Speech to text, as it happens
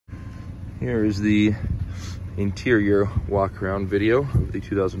Here is the interior walk around video of the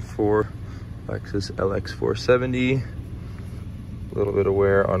 2004 Lexus lx470. A little bit of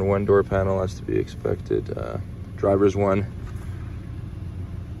wear on one door panel, as to be expected. Driver's one.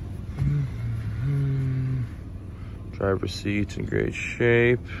 Driver's seat in great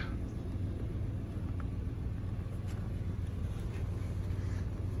shape.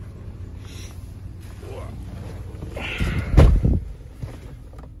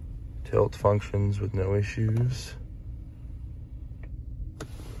 Tilt functions with no issues.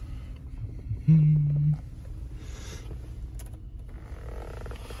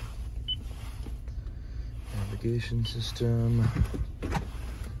 Navigation system.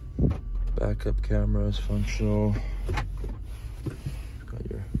 Backup camera is functional.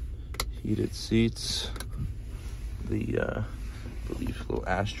 Got your heated seats. The I believe little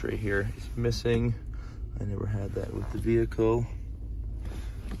ashtray here is missing. I never had that with the vehicle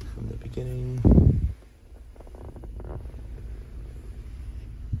from the beginning.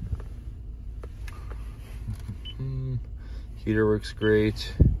 Heater works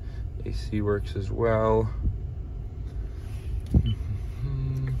great. AC works as well.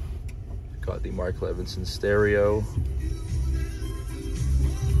 Got the Mark Levinson stereo.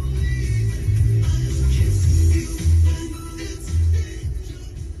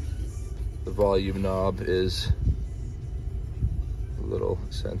 The volume knob is a little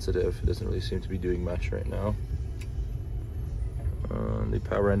sensitive. It doesn't really seem to be doing much right now. The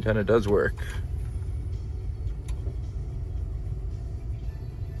power antenna does work.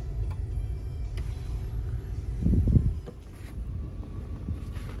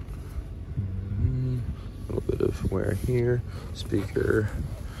 A little bit of wear here. Speaker